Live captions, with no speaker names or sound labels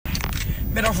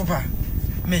Bedafopa,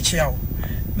 Mechiao,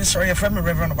 Mr. Your friend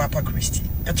Reverend Obaapa Christy.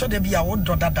 I told you I would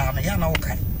do that down, Yana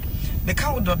okay. Me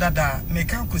can't do that, me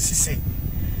can't say.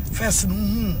 First,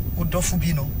 would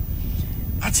dofubino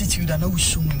attitude and no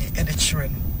show me at the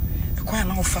children. A quite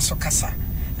now faso casa,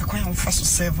 a quite on faso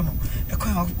seven, a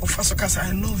quite of faso casa.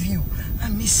 I love you, I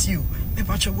miss you. Me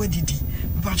bacha wedidi,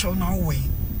 me bacha now way.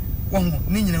 One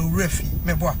nina refi,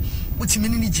 me boy. What you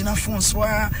mean, Gina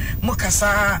Francois,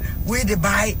 Mocassa, where they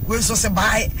buy, where so say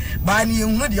buy you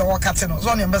know the walk at no,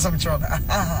 on your best of each other.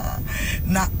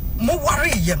 Now, more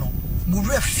worry, you know,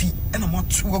 Murefi, and I'm not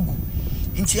too go.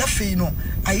 Into your fee, no,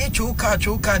 I ate choka,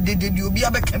 did you be a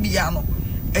becamiano,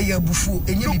 a year before,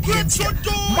 and you be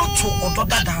motto or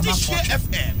dada,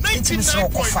 into Miss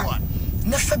Rockofa.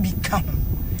 Never become,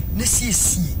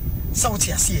 Nessie, South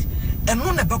Yassi, and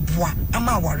none about bois, am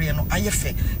I worrying, I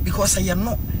affair, because I am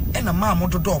not. And a mamma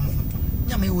do domo.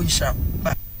 Yammy we shall.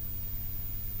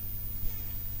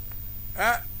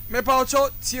 Me paucho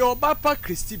ti Obaapa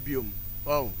Christy biom.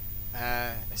 Oh,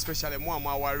 especially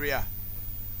Mama warrior.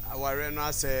 A warrior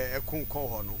no say a kun ko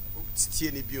ho no.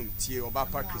 Ti ni biom ti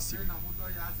Obaapa Christy.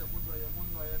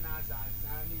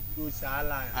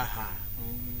 Aha.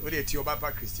 What ti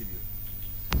Obaapa Christy biom.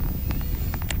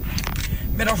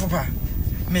 Bedafopa,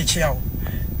 Mechiao.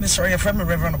 Mr. Your friend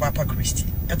Reverend Obaapa Christy.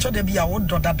 I told you I would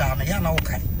do that down, Yana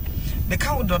okay. Me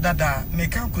can't do that, me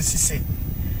can't say.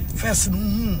 First,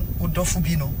 would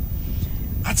dofubino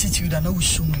attitude and no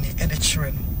show me at the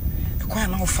children. A quite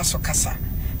now faso casa,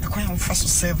 a quite on faso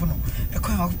seven, a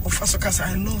quite of faso casa.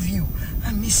 I love you,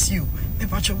 I miss you. Me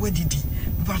bacha wedidi,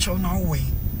 me bacha now way.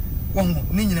 One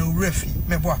nina refi,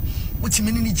 me boy. What you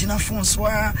mean, Gina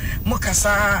Francois,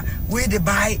 Mocassa, where they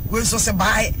buy, where so say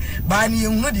buy you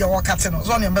know the walk at no,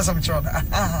 on your best of each other.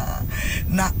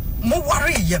 Now, more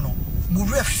worry, you know,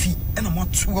 Murefi, and I'm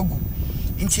not too go.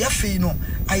 Into your fee, no,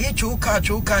 I ate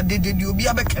choka, did you be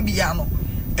a becamiano,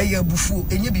 a year before,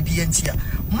 and you be here.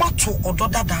 Motto or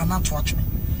dada not watch me.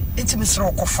 Into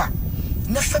Mr. Rockofa,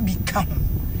 never become,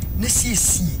 Nessie,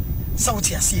 South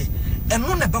Yassi, and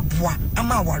none about bois,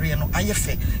 am I worrying, I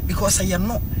affair, because I am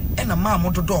not. And a mamma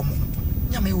do domo.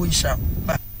 Yammy we shall.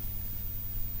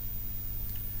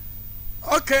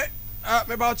 Okay,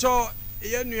 me bacho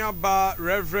Yenuaba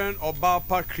Reverend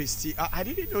Obaapa Christy. I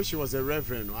didn't know she was a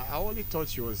reverend. I only thought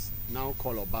she was now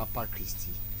called Obaapa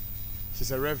Christy.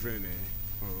 She's a reverend,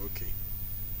 eh? Oh, okay.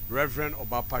 Reverend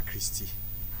Obaapa Christy.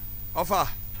 Offer.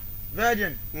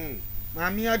 Virgin.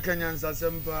 Mamia Kenyan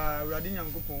Sasempa, Radian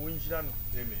Coupon Winchano.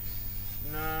 Amen.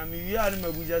 Na mi ya ni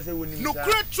mabuja se woni no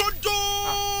krechodo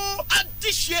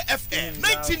adishie FM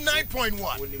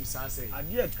 99.1 wonim sa say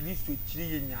ade a Kristo kiri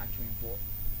ye nya atwemfo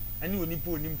ani oni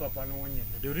po onim papa no wonya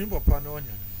de onim papa no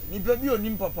wonya ni pa bi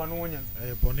onim papa no wonya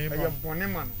bone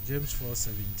ma no James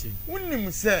 4:17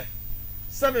 wonim se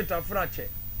sabeta frache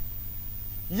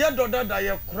ye dodada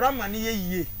ye krama ni ye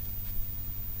yie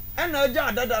ana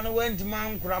aja dada no wantima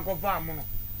nkura kofa amono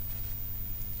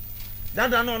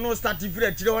dada no start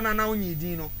free chire wona na onyi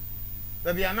din no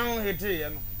baby ana ho hete ye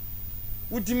no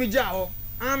utimi ja ho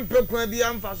ampe kwa bi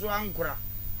amfa so ankura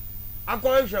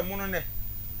akohwe mu no ne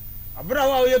abra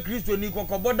wa ye Kristo ni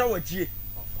kokoboda wachie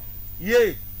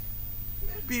ye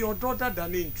maybe your daughter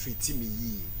than treat me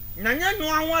yi nanya no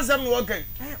anwasem no wakan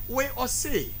we o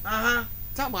say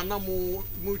tama na mu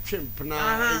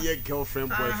twempna ye girlfriend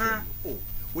boyfriend oh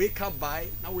we can buy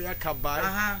now we can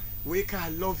buy we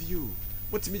can love you.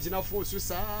 What me Gina for so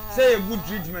say a good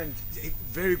treatment,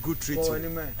 very good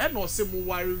treatment. And no say mo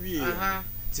worry we.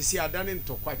 To see Adanin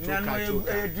to quite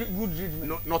good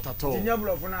treatment. Not at all.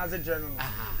 Diablo for na as a general.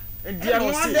 And the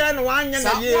one then one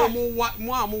year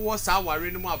mo was our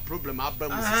no problem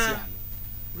abam.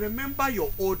 Remember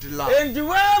your old love. And you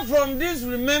were from this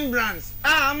remembrance.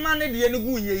 Man the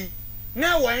enugu ye.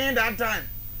 Now we in that time.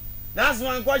 That's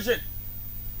one question.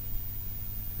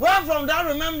 Where from that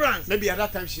remembrance? Maybe at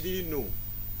that time she didn't know.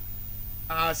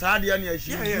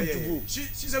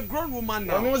 She's a grown woman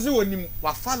now.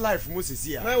 What far life Moses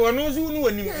here? At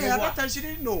that time she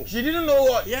didn't know. She didn't know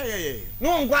what? Yeah.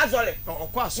 No one quite sorry. Or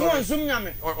quite sorry. One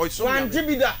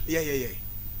tibida. Yeah.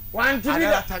 One tibida.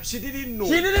 At that time she didn't know.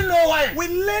 She didn't know why. We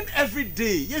learn every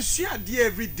day. Yes, she are there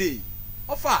every day.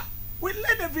 Offer. We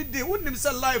learn every day. Wouldn't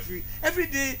say life every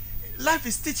day. Life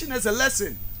is teaching us a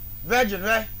lesson. Virgin,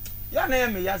 right? Ya na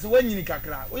me ya se wanyini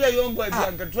kakra. We are young boy bi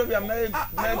ankatro bi am I'm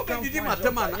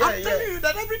telling you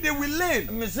that every day we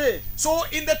learn. Me say. So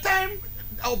in the time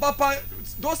Obaapa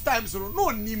those times no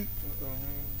nim.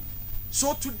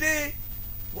 So today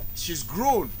she's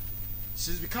grown.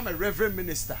 She's become a reverend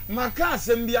minister. Maka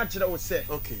asem bi a kire wo say.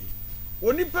 Okay.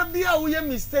 onipa bi a wo ye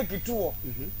mistake to wo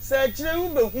say kire wo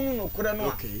be hunu no kore no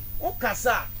okay o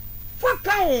kasa fa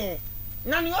ka ho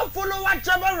na ni o follow wa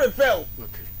chaba refer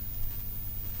okay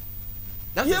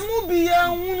ye mu bi ya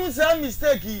hunu say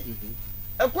mistake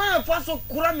ekwan e fa so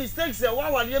kura mistakes e wa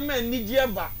wale ma nigye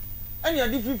ba anya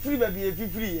di fifiri ba bi e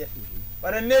fifiri ye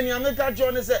but then you make a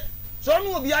choice say so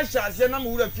no obi a sha ase na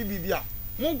mo wura fi bibia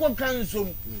mo nko kan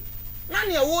som na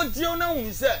ne wo tie na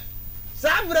hu say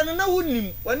sabra na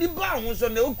wonim wani ba ho so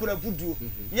na okura fuduo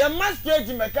ye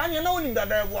master mechanic na wonim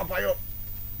dada bo apayo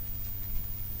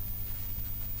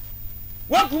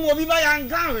wakum obi ba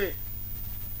yanka we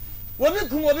wobi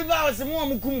kum obi ba o se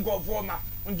mo kum kofo ma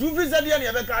ntu fi se de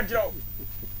ne be ka kire o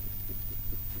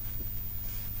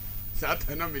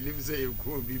satana menim se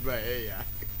kum obi ba ya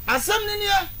asem ni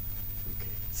ne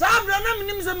sabra na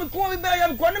menim se me kum obi ba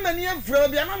ya ko na mani afra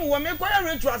bia na mo wo me kwaya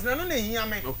rituals na no na hia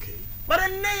me okay but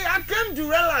then I came to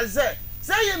realize that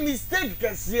say a mistake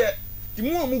kese ti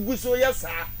mu omugu so yes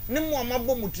ah ne mu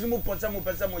amabo mutiri mu pose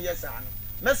mo yes ah no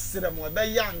mesere mo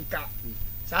be yanka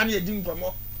sa na edi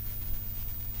nkomo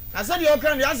na say you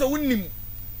can you say wonnim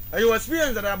you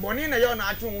experience that aboni na you na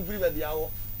atwe mu firi ba bia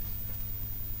wo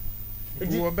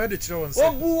obu won be de kire won se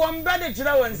obu won be de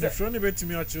kire won se ni froni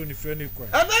betimi a kire ni froni kwa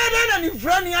ebe na ni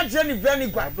froni a kire ni froni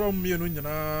kwa abro mienu nyina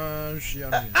hwia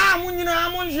me ah mu nyina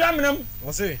mu hwia menam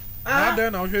o se na da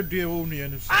na hwe due wo nua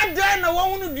ni so ada na wo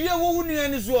hunu due wo nua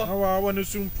ni so na wa woni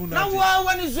sumpu na na wa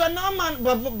wani so na man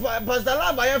pastor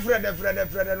laba ye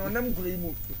fred no nam kuro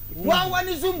imu wa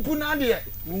wani sumpu na de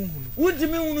uhunu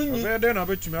wutimi hunu nyi be da na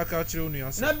betumi aka kire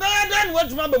nua se na be da na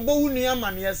watuma bebo nua ma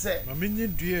ne se ma menyi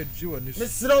due ji woni so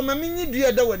mesro ma menyi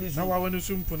due da wani so na wa woni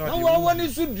sumpu na de na wa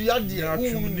wani so dua de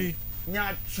uhunu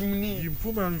nya twumni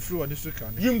yimpuma mfiri woni so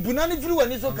kan yimpuna ni firi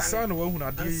wani so kan san wo hunu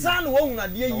ade san wo hunu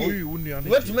ade yi oyi unua ni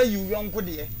watuma yi yonko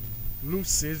de Luke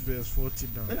 6 verse 40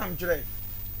 down na mkyere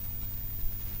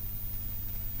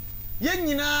ye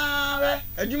nyina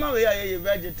be adwuma we ya ye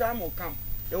virgin time will come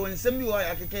e won nsem bi wo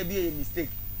ya keka bi ye mistake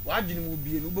wa adwene mu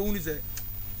bie no be hunu se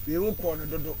we wo ko no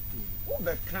dodo wo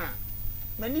be kan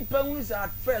mani pa hunu se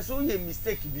at first wo ye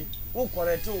mistake bi wo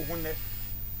correct wo hunne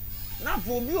na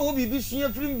fo bi wo bi sua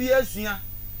firim bi asua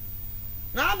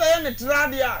na ba ye ne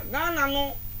trade a Ghana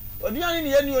no oduane ne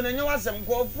ye ni onenye wasem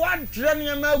ko fo atwere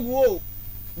ne ma agu o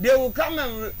they will come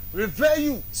and refer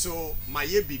you. So my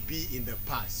be in the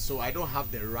past, so I don't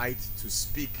have the right to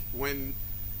speak when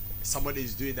somebody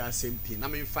is doing that same thing. I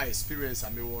mean, if I experience, I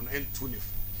mean, one and 20.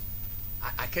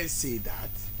 I can't say that.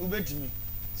 Ubetimi.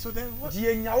 So then what? The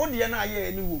nyawo de na ye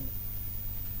any wo.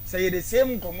 Say the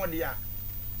same commodity.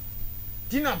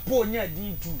 Tina po nya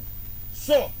din tu.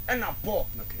 So and a po.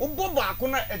 Obo ba ko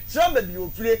na e tra ba bi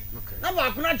ofire. Na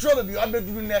ba ko na tra ba bi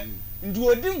abeduru ne. Ndu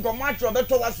odi nkomo atro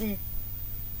beto wasum.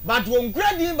 But when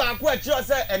grading back what you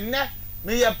say and ne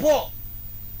me ye poor.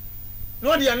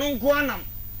 No dia no nko anam.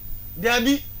 There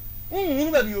be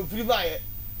unhunu ba bi ofiri ba ye.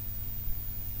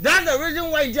 That's the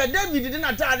reason why David didn't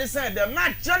attack the side them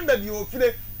not chan ba bi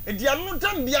ofiri. E dia no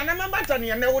tam bia na mabata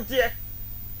ne ne wote.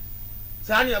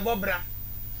 Sa ne bobra.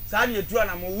 Sa ne etu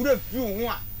anam wura fi ho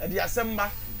a e dia semba.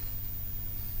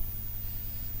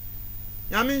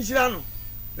 Nyame nhyira no.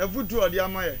 Na futu odi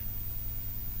amaye.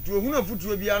 To huna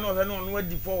futuo bia no he no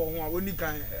adi fo ho a woni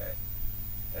kan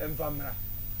emfamra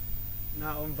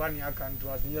na omfani aka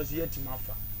nto as yeso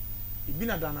yetimafa ibi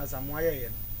na dana samoaye ye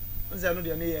no nze no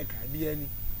de ne ye kan bia ni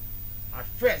at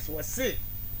first we say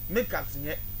makeups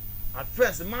nye at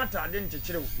first matter de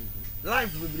nchekere wo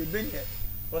life bebrebe nye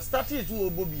we started to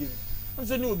obobi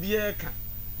nso ne obi ye kan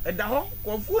eda ho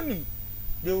kofo nim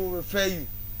they will refer you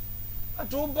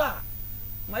atoba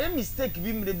my mistake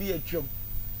bi mre bi atwam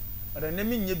but na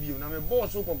me nye bio na me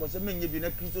boss so kokose me nye bio na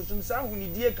Kristo sum sa hu ni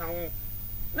die kan ho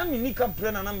na me nika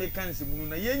pre na me kan se munu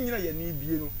na ye nyina ye ni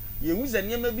bie no ye hu ze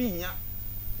niam bi hia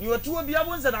ni otuo bia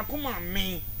bo nze na koma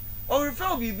me o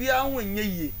refer bibia ho nye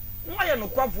yie nwa ye no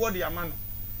kwafo de ama no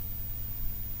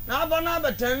na aba na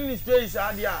betan ni space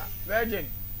ade a virgin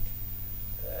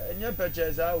nye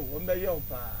purchase a o mbe ye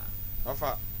opa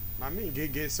Ofa na me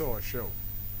gege so o show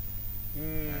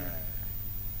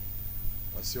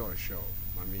what's your show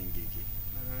Mami Ngege.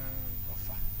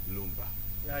 Ofa Lumba.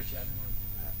 Ya chi anu.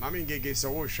 Mami Ngege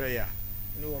so wo hwe ya.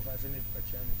 No ofa se ne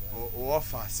pacha ne. O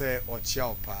ofa se o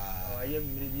chia pa. O ayem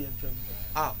mire bi atwam.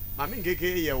 Ah, Mami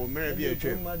Ngege ye wo mire bi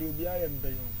atwam. Ma de obi ayem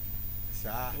penyo.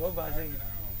 Sa. Wo fa se ye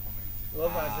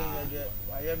de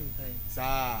ayem pen.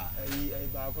 Sa. Ai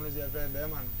ba ko no se fe be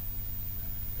man.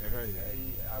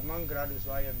 Ai among grade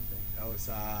so ayem pen. Oh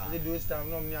sa. The those time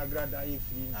no me agrada ai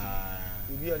free.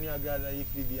 Obi oni agrada ai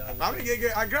free bi. Mami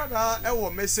Ngege agrada e wo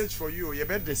message for you. Ye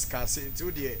be discuss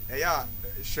into the ya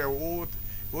hwe wo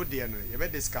o deɛ no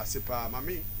yɛbɛ discuss pa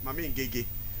mami ngege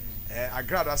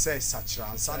agrada say sachra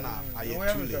ansa na aye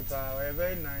too late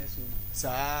very nice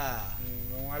saa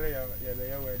wale ya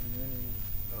wedding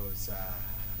oh saa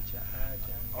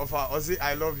Ofa Ozi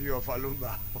I love you of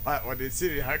Alumba or the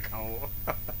Syria account.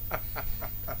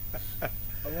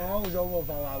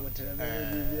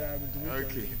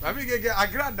 Okay. I mean,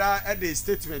 Agrada at the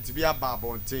statement to be a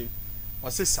babonting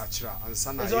or say Sachra and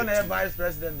Sana. It's on a vice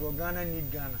president, but Ghana need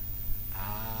Ghana.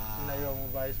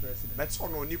 Vice president. That's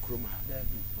on Nikruma.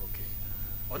 Okay.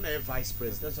 On a vice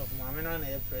president. Of Mamma on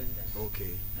a president.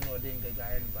 Okay. And ordering the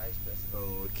guy and vice president.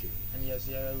 Okay. And yes,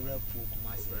 you're a rep.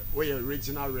 We are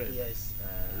regional rep. Yes.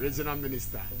 Regional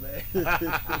minister.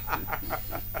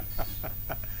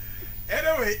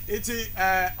 Anyway, it's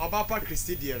Obaapa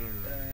Christy.